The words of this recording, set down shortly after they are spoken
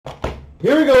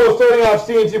Here we go, starting off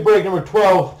CNC break number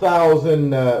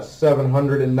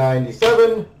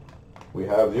 12,797. We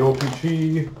have the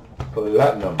OPC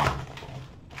Platinum.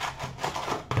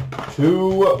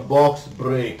 2-box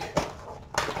break.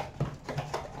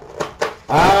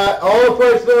 All the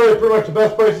prices are pretty much the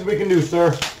best prices we can do,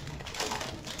 sir.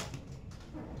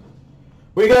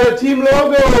 We got a team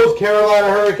logos, Carolina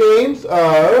Hurricanes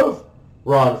of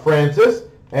Ron Francis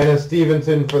and a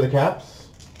Stevenson for the Caps.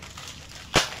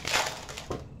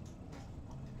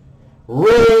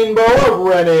 Rainbow of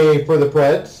Rene for the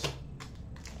Preds.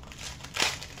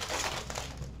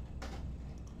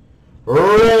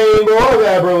 Rainbow of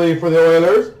Eberle for the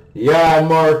Oilers. Jan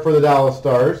Mark for the Dallas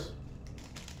Stars.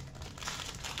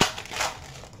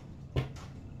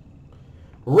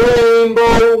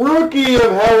 Rainbow Rookie of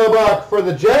Hellebuck for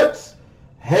the Jets.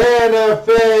 Hannah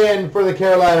Finn for the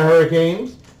Carolina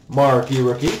Hurricanes. Marquee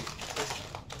Rookie.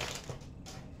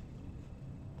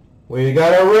 We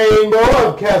got a rainbow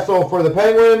of Kessel for the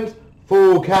Penguins.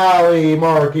 Fucali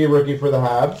Marquee Rookie for the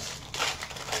Habs.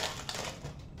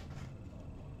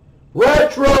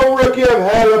 Retro Rookie of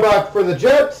Hellebuck for the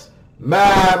Jets.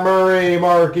 Matt Murray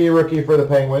Marquee Rookie for the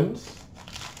Penguins.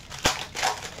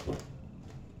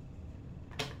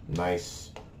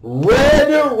 Nice.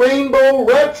 Red Rainbow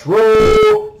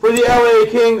Retro for the LA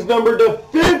Kings, number to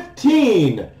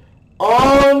 15.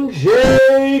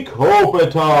 Anze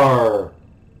Kopitar.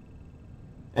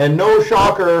 And no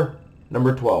shocker,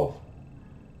 number 12.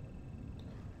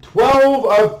 12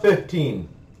 of 15.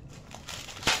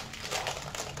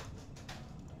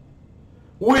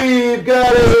 We've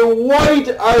got a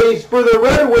white ice for the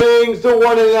Red Wings to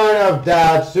 1/9 of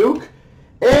Datsuk.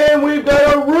 And we've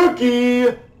got a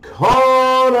rookie,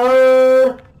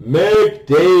 Connor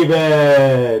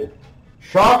McDavid.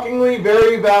 Shockingly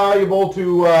very valuable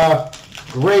to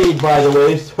grade, by the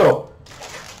way. So,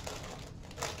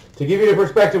 to give you a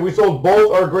perspective, we sold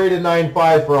both our graded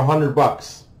 9.5 for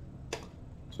 $100.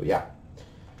 So yeah.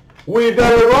 We've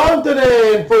got a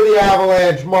Rantanen for the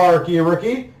Avalanche Marquee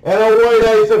Rookie. And a white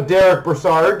ice of Derek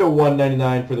Brassard to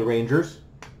 199 for the Rangers.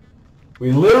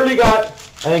 We literally got,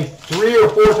 I think, 3 or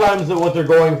 4 times what they're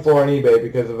going for on eBay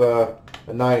because of a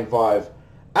 9.5.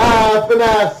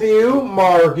 Athanasiu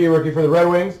Marquee Rookie for the Red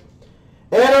Wings.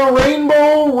 And a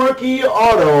Rainbow Rookie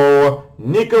Auto,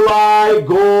 Nikolai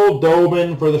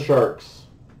Goldobin for the Sharks.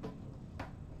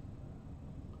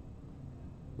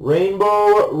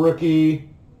 Rainbow Rookie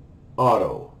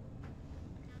Auto.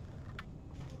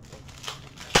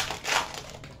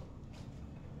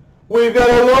 We've got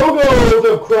a logos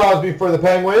of Crosby for the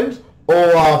Penguins,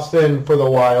 Olofsson for the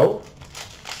Wild.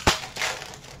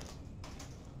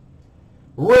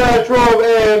 Retro of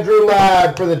Andrew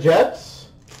Ladd for the Jets.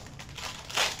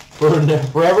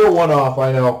 Forever one off,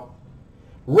 I know.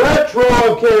 Retro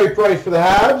of Carey Price for the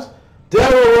Habs.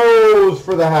 Delarose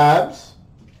for the Habs.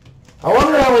 I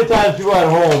wonder how many times people at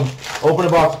home open a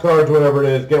box of cards, whatever it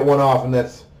is, get one off, and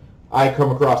I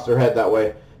come across their head that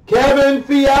way. Kevin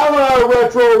Fiala,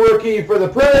 Retro Rookie for the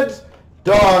Preds.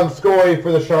 Don Scoy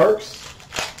for the Sharks.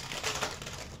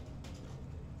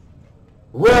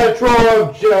 Retro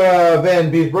of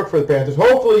Van Beesbrook for the Panthers.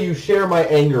 Hopefully you share my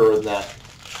anger in that.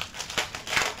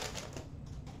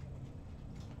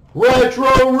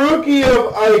 Retro Rookie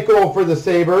of Eichel for the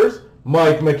Sabres.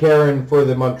 Mike McCarron for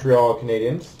the Montreal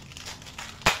Canadiens.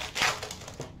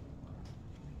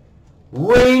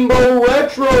 Rainbow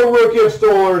Retro Rookie of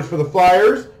Stolers for the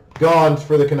Flyers. Gaunt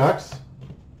for the Canucks.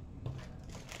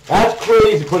 That's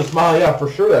crazy. Put a smile. Yeah, for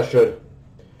sure that should.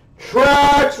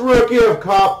 Trax Rookie of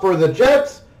Kopp for the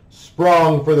Jets.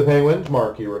 Sprong for the Penguins.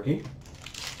 Marquee Rookie.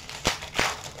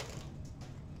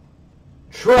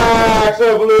 Trax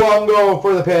of Luongo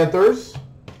for the Panthers.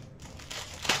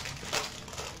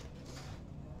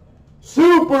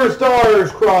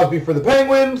 Superstars Crosby for the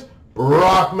Penguins.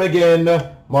 Brock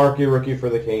McGinn, Marquee Rookie for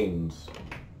the Canes.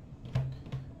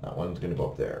 That one's going to go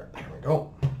up there. There we go.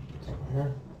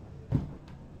 Here.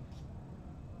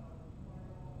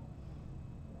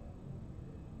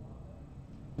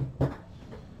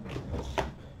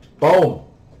 Boom.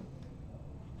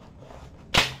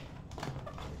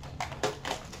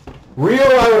 Real,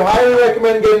 I would highly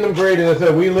recommend getting them graded. As I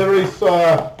said, we literally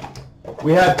saw,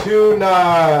 we had 2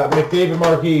 McDavid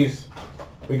marquees.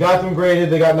 We got them graded.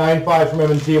 They got 9.5 from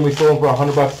M&T, and we sold them for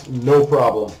 $100, no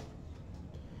problem.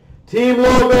 Team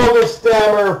logo of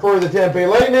Stammer for the Tampa Bay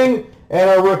Lightning, and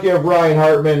a rookie of Ryan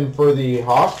Hartman for the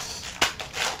Hawks.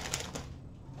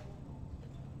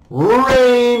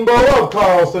 Rainbow of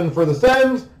Carlson for the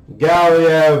Sens.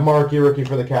 Galiev, Marquee Rookie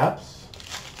for the Caps.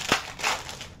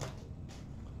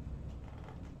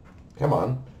 Come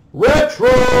on. Retro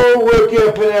Rookie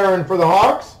of Panarin for the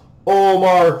Hawks.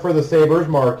 Omar for the Sabres,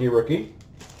 marquee rookie.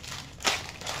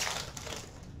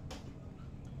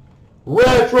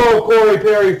 Retro Corey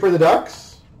Perry for the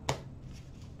Ducks.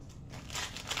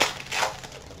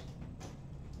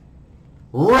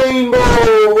 Rainbow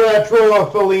Retro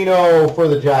Felino for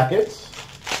the Jackets.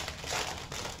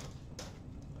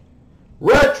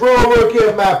 Retro Rookie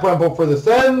of Matt Prempel for the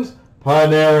Sens.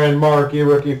 Panarin marquee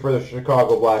rookie for the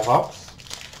Chicago Blackhawks.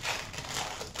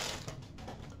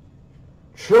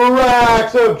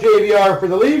 Tracks of JVR for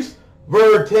the Leafs.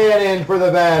 Virtanen for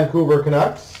the Vancouver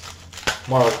Canucks.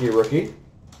 Marquee rookie.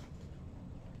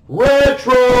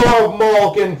 Retro of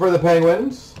Malkin for the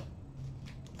Penguins.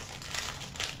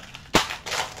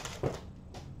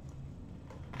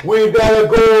 We've got a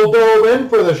gold Doman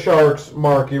for the Sharks,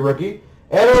 marquee rookie.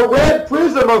 And a red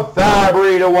prism of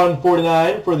Fabry to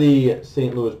 149 for the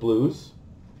St. Louis Blues.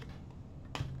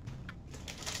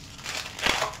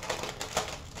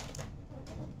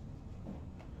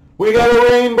 We got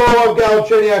a rainbow of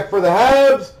Galchenyuk for the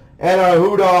Habs and a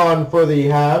Houdon for the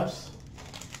Habs.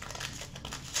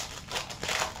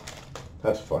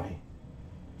 That's funny.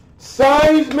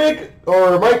 Seismic,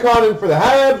 or Mike Condon for the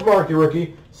Habs, marquee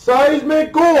rookie.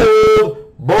 Seismic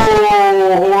gold, Bo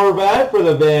Horvat for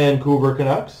the Vancouver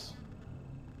Canucks.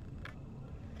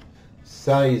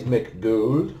 Seismic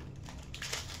gold.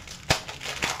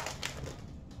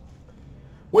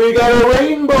 We got a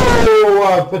rainbow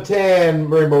of Patan,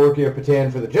 rainbow rookie of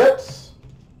Patan for the Jets.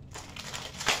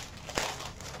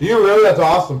 Do you really? That's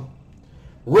awesome.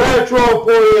 Retro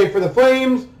Poirier for the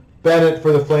Flames. Bennett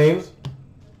for the Flames.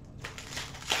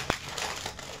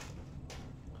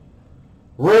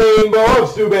 Rainbow of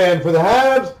Subban for the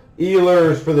Habs.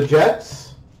 Ehlers for the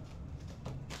Jets.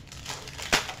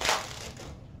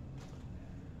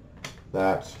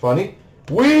 That's funny.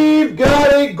 We've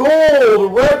got a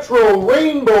gold retro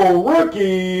rainbow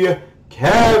rookie,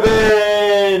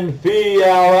 Kevin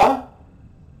Fiala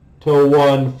to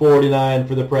 149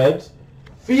 for the Preds.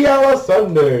 Fiala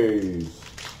Sundays.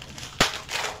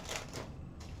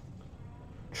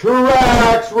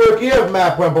 Truax rookie of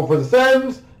Matt Wemple for the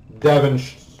Sens. Devon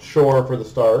Shore for the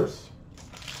Stars.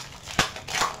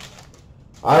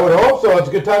 I would hope so. It's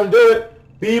a good time to do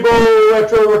it. Bebo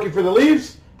retro rookie for the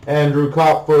Leafs. Andrew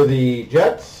Kopp for the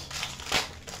Jets.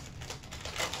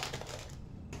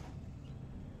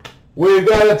 We've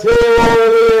got a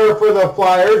Taylor for the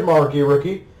Flyers, marquee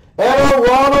rookie. And a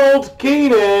Ronald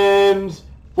Keenans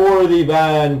for the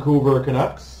Vancouver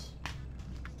Canucks.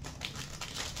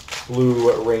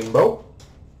 Blue rainbow.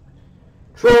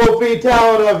 Trophy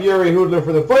talent of Yuri Hoodler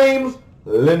for the Flames.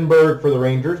 Lindbergh for the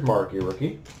Rangers, marquee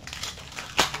rookie.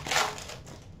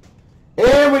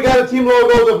 And we got a team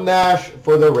logos of Nash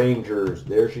for the Rangers.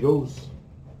 There she goes.